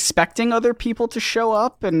 Was he expecting other people to show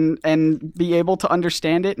up and be able to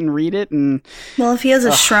understand it and read it? And well, if he has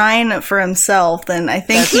a shrine for himself, then I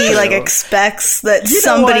think That's he true. like expects that You know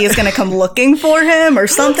somebody what? is going to come looking for him or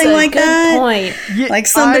something That's a like good that. point. Yeah, Like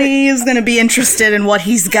somebody is going to be interested in what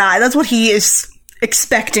he's got. That's what he is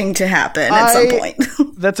expecting to happen at some point.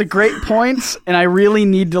 That's a great point, and I really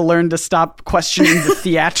need to learn to stop questioning the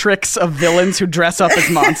theatrics of villains who dress up as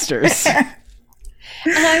monsters.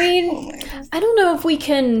 And I mean, I don't know if we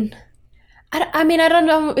can. I mean, I don't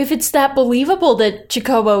know if it's that believable that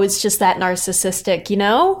Jacobo is just that narcissistic, you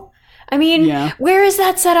know? I mean, Yeah. where is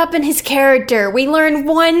that set up in his character? We learn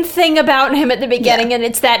one thing about him at the beginning, and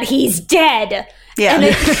it's that he's dead. Yeah.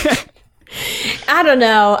 And I don't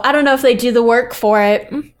know. I don't know if they do the work for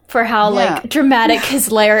it, for how Yeah. like dramatic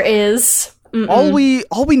his lair is. All we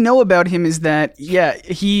know about him is that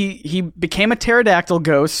he became a pterodactyl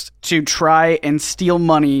ghost to try and steal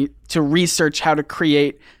money to research how to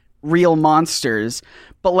create real monsters.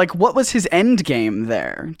 But like, what was his end game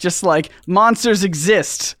there? Just like, monsters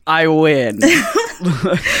exist, I win.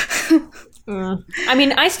 I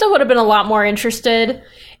mean, I still would have been a lot more interested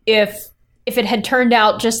if it had turned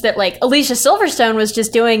out just that like Alicia Silverstone was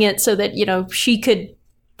just doing it so that, you know, she could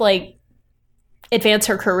like advance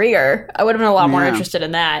her career. I would have been a lot more Yeah. interested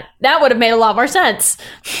in that. That would have made a lot more sense.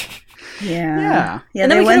 Yeah. Yeah,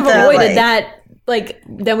 And then they we could went have avoided like, that. Like,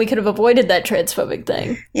 then we could have avoided that transphobic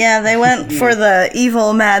thing. Yeah, they went for the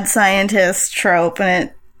evil mad scientist trope,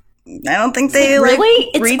 and I don't think they like Really?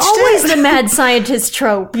 It's reached always it. the mad scientist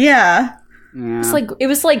trope. Yeah. It's like it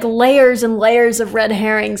was like layers and layers of red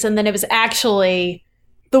herrings, and then it was actually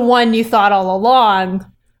the one you thought all along.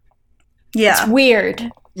 Yeah.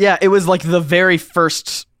 Weird. Yeah, it was like the very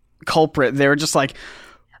first culprit. They were just like,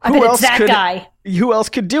 I bet it's that guy. Who else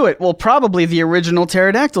could do it? Well, probably the original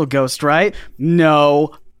pterodactyl ghost, right?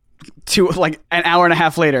 No. Like an hour and a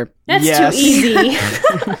half later. That's yes. too easy.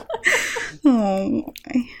 Oh.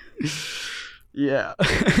 Yeah.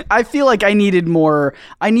 I feel like I needed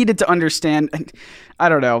to understand. I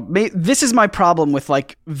don't know. This is my problem with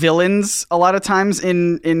like villains a lot of times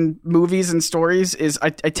in movies and stories is I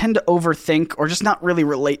tend to overthink or just not really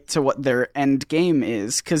relate to what their end game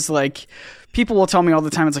is. Cause like people will tell me all the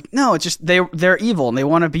time, it's like, no, it's just they're evil and they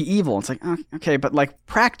want to be evil. It's like, oh, okay, but like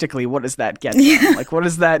practically what does that get them? Like what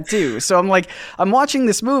does that do? So I'm watching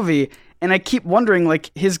this movie and I keep wondering like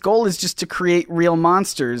his goal is just to create real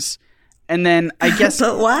monsters. And then I guess,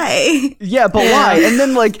 But why? yeah, but why? And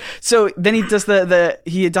then like, so then he does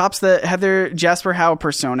he adopts the Heather Jasper Howe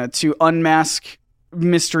persona to unmask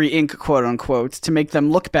Mystery Inc., quote unquote, to make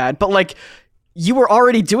them look bad. But like, you were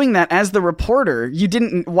already doing that as the reporter. You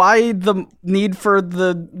didn't. Why the need for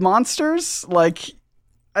the monsters? Like,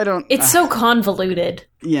 I don't. It's so convoluted.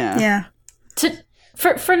 Yeah. Yeah.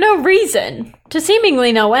 For no reason. To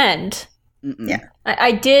seemingly no end. Yeah.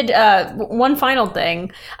 I did one final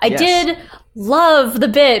thing. I Yes. did love the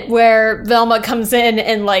bit where Velma comes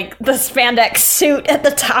in like the spandex suit at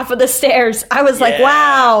the top of the stairs. I was like,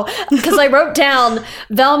 wow, because I wrote down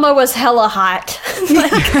Velma was hella hot.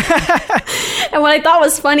 And what I thought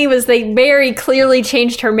was funny was they very clearly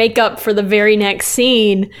changed her makeup for the very next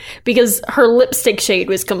scene because her lipstick shade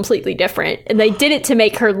was completely different, and they did it to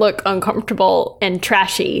make her look uncomfortable and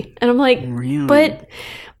trashy. And I'm like, Really? but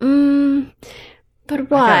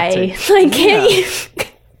why? Like, can't you?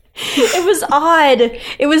 It was odd.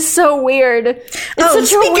 It was so weird. It's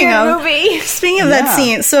such a weird movie. Speaking of that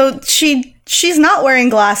scene, so she's not wearing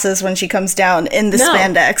glasses when she comes down in the No.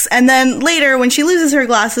 spandex. And then later when she loses her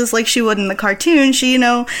glasses like she would in the cartoon, she,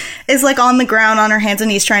 is like on the ground on her hands and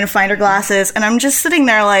knees trying to find her glasses. And I'm just sitting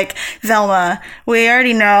there like, Velma, we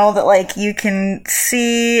already know that like you can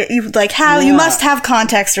see, you must have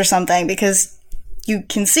context or something because you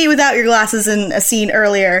can see without your glasses in a scene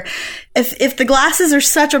earlier. If the glasses are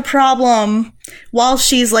such a problem while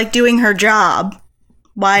she's like doing her job,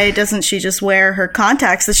 why doesn't she just wear her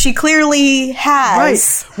contacts that she clearly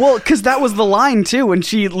has? Right. Well, because that was the line too. When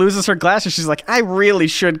she loses her glasses, she's like, "I really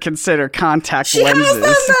should consider contact She lenses." has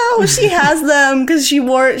them though. She has them because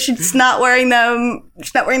she's not wearing them.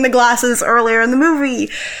 She's not wearing the glasses earlier in the movie.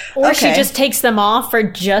 Or she Okay. just takes them off for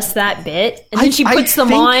just that bit, and then she I puts them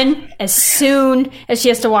think- on as soon as she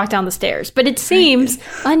has to walk down the stairs. But it seems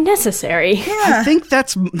unnecessary. I think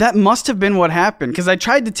that must have been what happened because I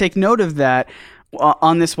tried to take note of that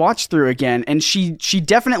on this watch through again, and she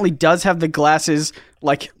definitely does have the glasses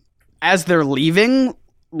like as they're leaving,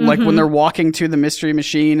 like when they're walking to the mystery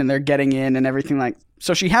machine and they're getting in and everything, like,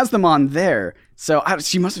 so she has them on there. So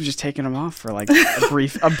she must have just taken them off for like a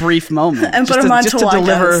brief moment and put them on to walk down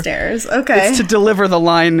the stairs. Okay, it's to deliver the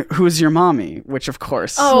line, "Who's your mommy?" Which of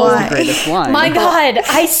course is the greatest line. My God,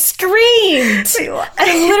 I screamed.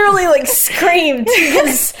 I literally like screamed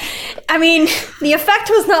because, I mean, the effect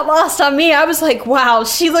was not lost on me. I was like, "Wow,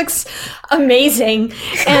 she looks amazing,"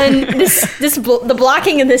 and the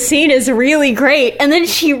blocking in this scene is really great. And then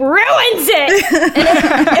she ruins it,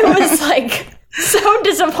 and it was like so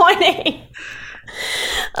disappointing.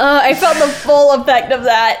 I felt the full effect of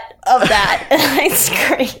that, and I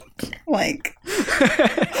screamed. Like,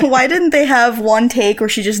 why didn't they have one take where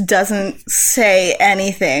she just doesn't say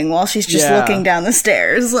anything while she's just looking down the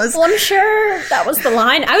stairs? Well, I'm sure that was the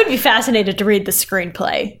line. I would be fascinated to read the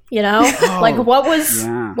screenplay, you know? Like, what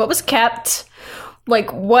was kept?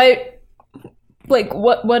 What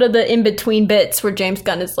are the in-between bits where James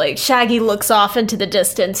Gunn is like, Shaggy looks off into the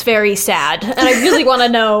distance, very sad. And I really want to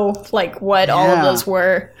know, like, what all of those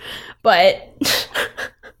were. But...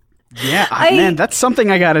 yeah, man, that's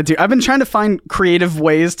something I gotta do. I've been trying to find creative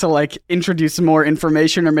ways to, like, introduce more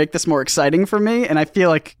information or make this more exciting for me, and I feel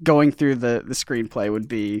like going through the screenplay would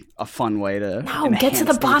be a fun way to get to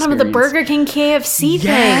the bottom of the Burger King KFC thing.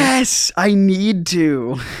 Yes, I need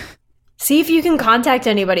to. See if you can contact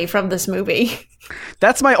anybody from this movie.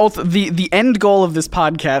 That's my the end goal of this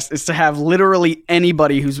podcast is to have literally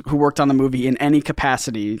anybody who worked on the movie in any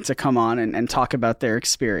capacity to come on and talk about their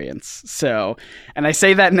experience. So, and I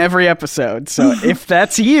say that in every episode. So if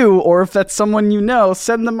that's you or if that's someone you know,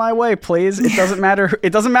 send them my way, please. It doesn't matter. It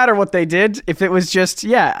doesn't matter what they did. If it was just,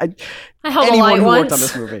 I held anyone a light who once. worked on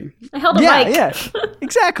this movie. I held a mic. Yeah,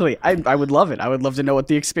 exactly. I would love it. I would love to know what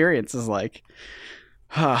the experience is like.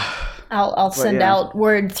 I'll send out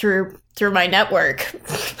word through my network.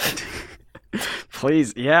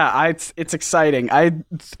 Please, it's exciting.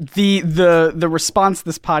 The response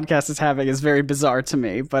this podcast is having is very bizarre to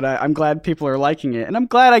me, but I'm glad people are liking it, and I'm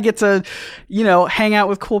glad I get to, hang out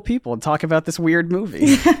with cool people and talk about this weird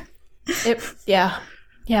movie. It was. Yeah.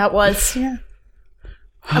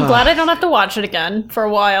 I'm glad I don't have to watch it again for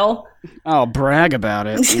a while. Oh, brag about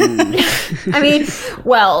it. I mean,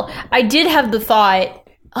 well, I did have the thought,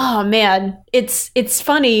 oh man, it's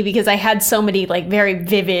funny because I had so many like very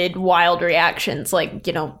vivid, wild reactions, like,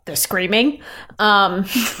 they're screaming.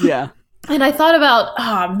 Yeah. And I thought about,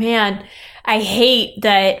 oh man, I hate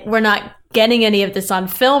that we're not getting any of this on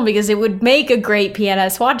film because it would make a great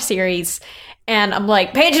PNS watch series. And I'm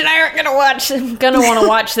like, Paige and I aren't gonna want to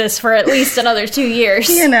watch this for at least another 2 years.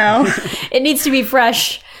 It needs to be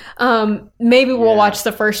fresh. Maybe we'll watch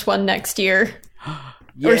the first one next year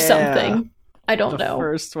or something. I don't know. The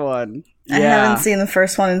first one. I haven't seen the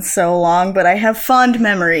first one in so long, but I have fond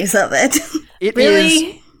memories of it.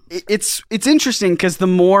 It's interesting because the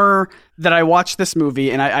more that I watched this movie,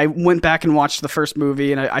 and I went back and watched the first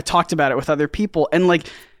movie, and I talked about it with other people, and like,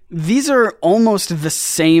 these are almost the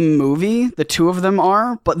same movie, the two of them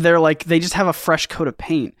are, but they're like, they just have a fresh coat of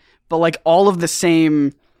paint. But like all of the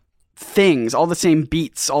same things, all the same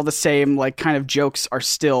beats, all the same like kind of jokes are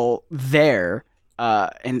still there,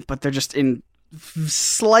 but they're just in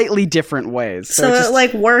slightly different ways. So it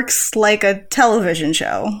like works like a television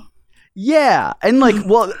show. Yeah, and like,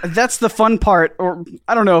 well, that's the fun part, or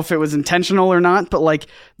I don't know if it was intentional or not, but like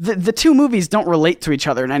the two movies don't relate to each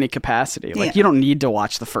other in any capacity. Like, you don't need to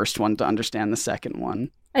watch the first one to understand the second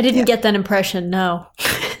one. I didn't get that impression, no.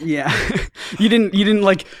 Yeah. You didn't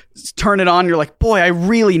like turn it on, you're like, boy, I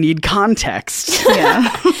really need context.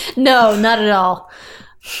 Yeah. No, not at all.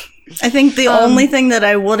 I think the only thing that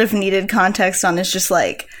I would have needed context on is just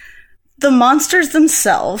like the monsters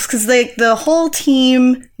themselves, because the whole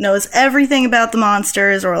team knows everything about the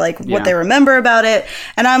monsters or like what they remember about it,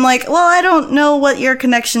 and I'm like, well, I don't know what your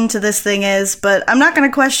connection to this thing is, but I'm not going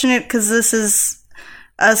to question it because this is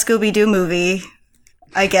a Scooby-Doo movie,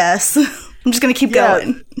 I guess. I'm just going to keep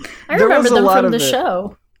going. I remember them from the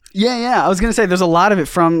show. Yeah. I was going to say there's a lot of it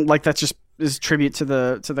from like that's just is tribute to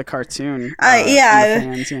the cartoon.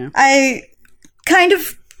 I kind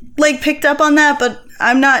of like picked up on that, but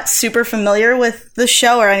I'm not super familiar with the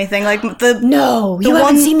show or anything. Like you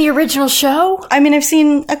haven't seen the original show? I mean, I've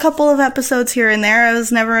seen a couple of episodes here and there. I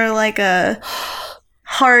was never like a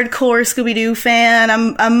hardcore Scooby-Doo fan.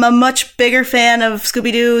 I'm a much bigger fan of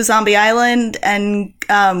Scooby-Doo, Zombie Island, and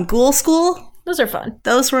Ghoul School. Those are fun.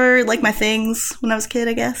 Those were like my things when I was a kid,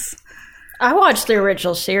 I guess. I watched the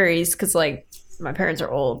original series because like my parents are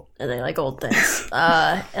old and they like old things.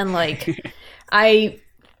 And like I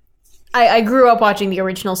grew up watching the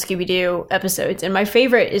original Scooby-Doo episodes, and my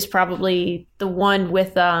favorite is probably the one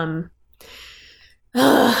with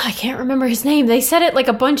I can't remember his name. They said it like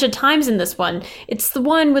a bunch of times in this one. It's the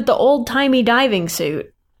one with the old-timey diving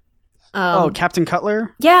suit. Captain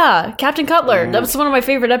Cutler? Yeah, Captain Cutler. That was one of my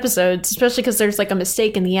favorite episodes, especially because there's like a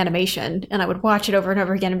mistake in the animation, and I would watch it over and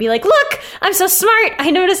over again and be like, look, I'm so smart.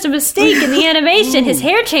 I noticed a mistake in the animation. His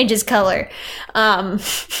hair changes color. I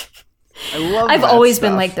love I've that always stuff.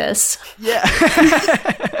 been like this. Yeah.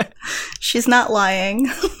 She's not lying.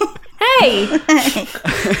 Hey!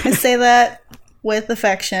 I say that with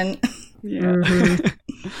affection. Yeah. Mm-hmm.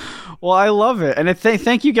 Well, I love it, and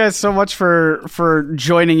thank you guys so much for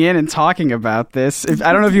joining in and talking about this.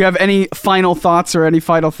 I don't know if you have any final thoughts or any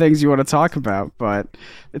final things you want to talk about, but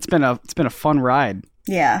it's been a fun ride.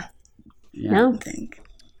 Yeah. No.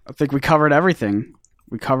 I think we covered everything.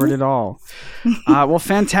 We covered it all. Well,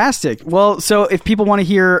 fantastic. Well, so if people want to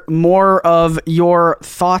hear more of your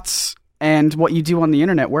thoughts and what you do on the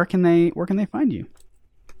internet, where can they find you?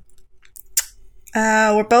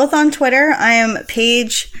 We're both on Twitter. I am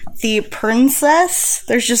Paige the Princess.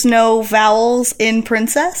 There's just no vowels in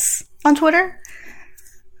princess on Twitter.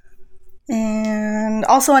 And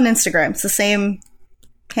also on Instagram. It's the same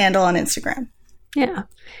handle on Instagram. Yeah.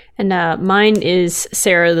 And mine is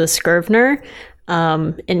Sarah the Scrivener.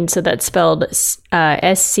 And so that's spelled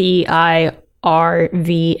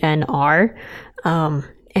SCIRVNR.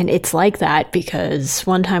 And it's like that because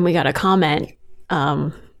one time we got a comment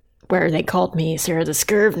where they called me Sarah the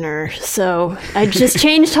Scrivener. So I just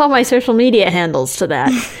changed all my social media handles to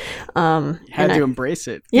that. Had to embrace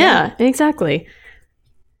it. Yeah, exactly.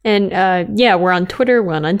 And we're on Twitter,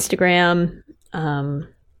 we're on Instagram. I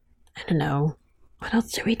don't know. What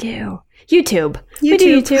else do we do? YouTube. We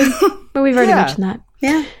do YouTube. But we've already mentioned that.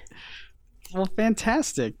 Yeah. Well,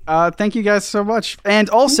 fantastic. Thank you guys so much. And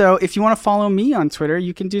also, if you want to follow me on Twitter,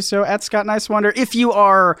 you can do so at Scott Nice Wonder. If you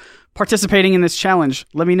are participating in this challenge,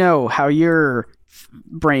 let me know how your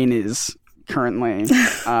brain is currently,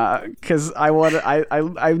 because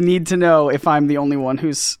I need to know if I'm the only one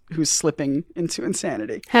who's slipping into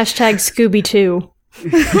insanity. Hashtag Scooby-2.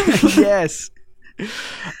 Yes.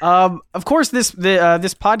 Of course, this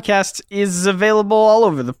podcast is available all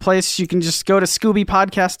over the place. You can just go to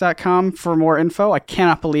ScoobyPodcast.com for more info. I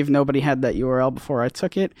cannot believe nobody had that URL before I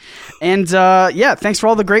took it. And thanks for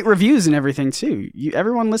all the great reviews and everything too.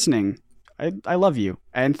 Everyone listening, I love you,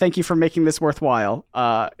 and thank you for making this worthwhile.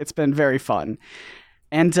 It's been very fun.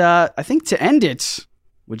 And I think to end it,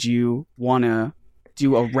 would you want to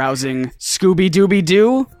do a rousing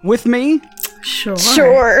Scooby-Dooby-Doo with me? Sure.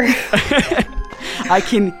 I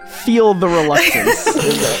can feel the reluctance.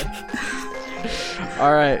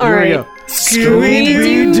 All right, here we go.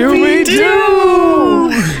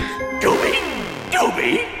 Scooby-Dooby-Doo!